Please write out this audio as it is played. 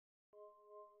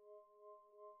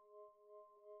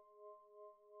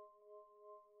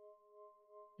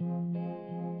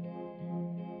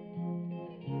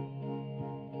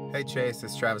Hey Chase,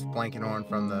 it's Travis Blankenhorn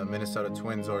from the Minnesota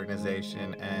Twins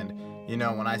Organization, and you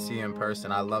know, when I see you in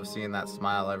person, I love seeing that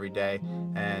smile every day,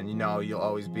 and you know, you'll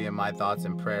always be in my thoughts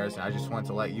and prayers, and I just want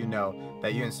to let you know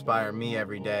that you inspire me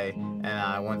every day, and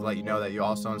I want to let you know that you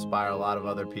also inspire a lot of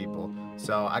other people.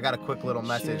 So I got a quick little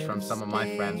message from some of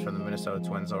my friends from the Minnesota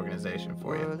Twins Organization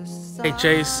for you. Hey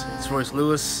Chase, it's Royce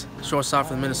Lewis, shortstop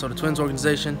for the Minnesota Twins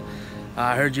Organization.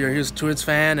 I heard you're a huge Twins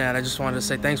fan, and I just wanted to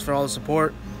say thanks for all the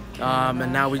support.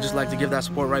 And now we just like to give that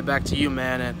support right back to you,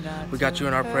 man, and we got you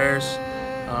in our prayers.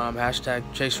 Hashtag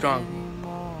Chase Strong.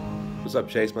 What's up,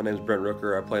 Chase? My name is Brent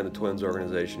Rooker. I play in the Twins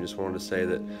Organization. Just wanted to say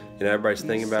that everybody's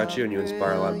thinking about you and you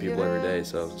inspire a lot of people every day,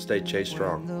 so stay Chase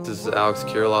Strong. This is Alex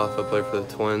Kirilloff. I play for the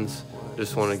Twins.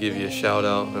 Just want to give you a shout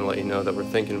out and let you know that we're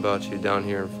thinking about you down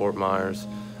here in Fort Myers,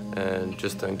 and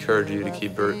just to encourage you to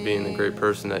keep being the great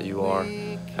person that you are.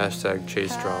 Hashtag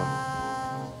Chase Strong.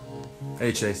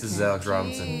 Hey Chase, this is Alex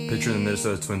Robinson, pitcher in the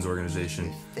Minnesota Twins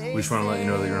Organization. We just want to let you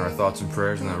know that you're in our thoughts and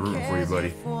prayers and that we're rooting for you, buddy.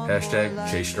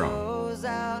 Hashtag Chase Strong.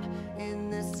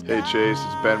 Hey Chase,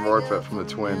 it's Ben Rortvedt from the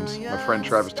Twins. My friend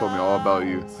Travis told me all about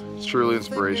you. It's truly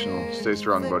inspirational. Stay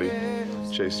strong, buddy.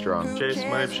 Chase Strong. Chase,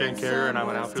 my name's Shane Carrier, and I'm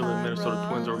an outfielder in the Minnesota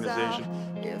Twins Organization.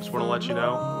 Just want to let you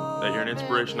know that you're an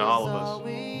inspiration to all of us,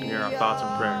 and you're in our thoughts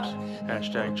and prayers.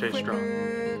 Hashtag Chase Strong.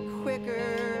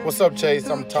 What's up, Chase?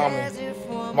 I'm Tommy,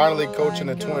 minor league coach in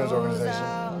the Twins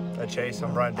Organization. Hey Chase,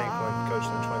 I'm Brian Dinklin, coach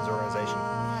in the Twins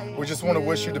Organization. We just want to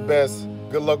wish you the best.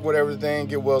 Good luck with everything.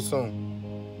 Get well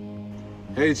soon.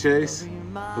 Hey Chase,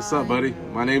 what's up, buddy?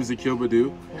 My name is Akil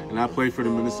Badu, and I play for the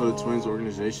Minnesota Twins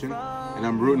Organization, and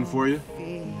I'm rooting for you.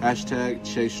 Hashtag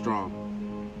Chase Strong.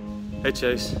 Hey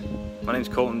Chase, my name's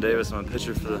Colton Davis. I'm a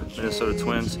pitcher for the Minnesota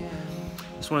Twins.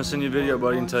 Just want to send you a video,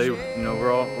 buddy, and tell you,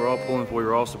 we're all pulling for you,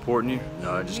 we're all supporting you.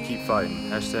 Just keep fighting.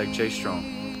 Hashtag Chase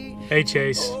Strong. Hey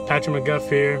Chase, Patrick McGuff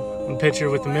here. I'm a pitcher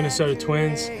with the Minnesota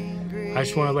Twins. I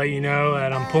just want to let you know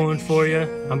that I'm pulling for you.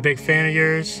 I'm a big fan of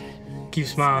yours. Keep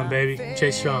smiling, baby.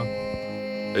 Chase Strong.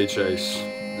 Hey Chase,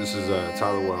 this is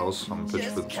Tyler Wells. I'm a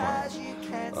pitcher for the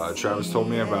Twins. Travis told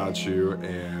me about you,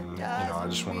 and I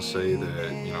just want to say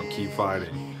that keep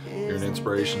fighting. You're an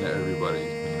inspiration to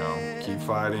everybody. Keep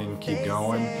fighting, keep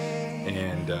going,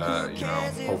 and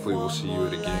hopefully we'll see you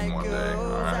at a game one day. All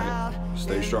right,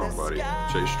 stay strong, buddy.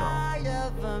 Chase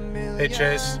Strong. Hey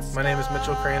Chase, my name is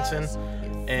Mitchell Cranston,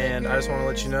 and I just want to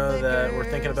let you know that we're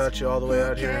thinking about you all the way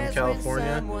out here in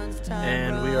California,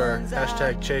 and we are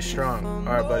hashtag Chase Strong.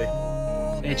 All right,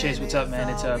 buddy. Hey Chase, what's up, man?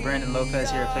 It's Brandon Lopez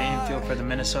here playing infield for the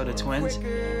Minnesota Twins.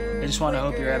 I just want to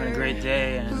hope you're having a great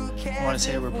day, and I want to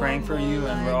say we're praying for you,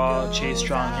 and we're all Chase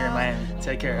Strong here in Miami.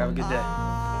 Take care. Have a good day.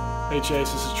 Hey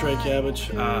Chase, this is Trey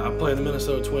Cabbage. I play in the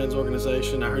Minnesota Twins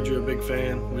Organization. I heard you're a big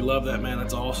fan. We love that, man.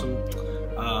 That's awesome.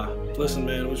 Listen,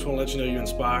 man, we just want to let you know you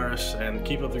inspire us, and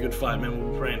keep up the good fight, man.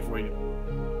 We'll be praying for you.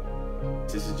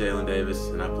 This is Jalen Davis,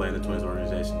 and I play in the Twins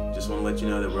Organization. Just want to let you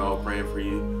know that we're all praying for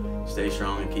you. Stay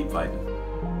strong and keep fighting.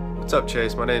 What's up,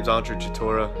 Chase? My name's Andre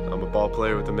Chatora. I'm a ball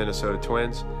player with the Minnesota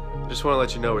Twins. I just want to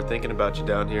let you know we're thinking about you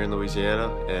down here in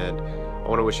Louisiana, and I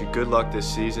want to wish you good luck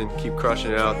this season. Keep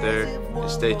crushing it out there, and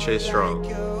stay Chase Strong.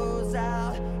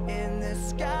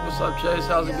 What's up, Chase?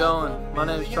 How's it going? My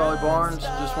name is Charlie Barnes.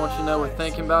 Just want you to know we're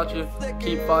thinking about you.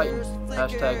 Keep fighting.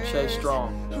 Hashtag Chase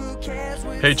Strong.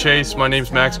 Hey Chase, my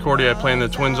name's Max Cordy. I play in the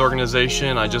Twins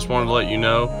Organization. I just wanted to let you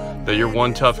know that you're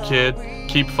one tough kid.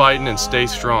 Keep fighting and stay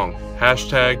strong.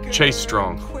 Hashtag Chase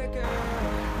Strong.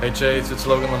 Hey Chase, it's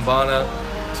Logan Lombana,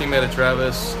 teammate of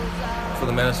Travis for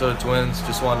the Minnesota Twins.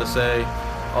 Just wanted to say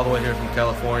all the way here from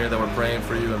California that we're praying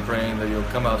for you and praying that you'll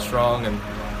come out strong, and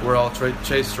we're all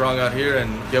Chase Strong out here,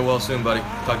 and get well soon, buddy.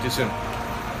 Talk to you soon.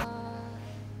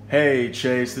 Hey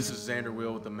Chase, this is Xander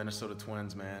Wheel with the Minnesota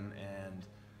Twins, man, and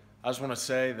I just want to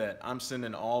say that I'm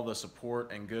sending all the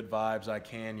support and good vibes I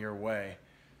can your way.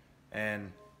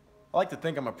 And I like to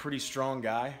think I'm a pretty strong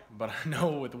guy, but I know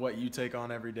with what you take on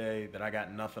every day that I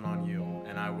got nothing on you,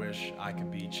 and I wish I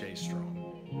could be Chase Strong.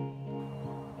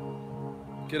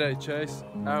 G'day Chase,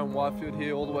 Aaron Whitefield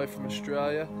here all the way from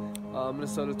Australia.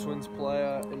 Minnesota Twins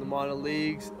player in the minor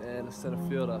leagues and a center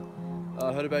fielder.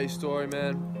 I heard about your story,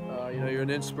 man. You're an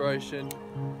inspiration,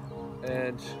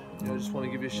 and just want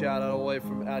to give you a shout out all the way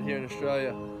from out here in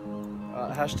Australia.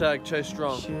 Hashtag Chase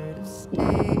Strong.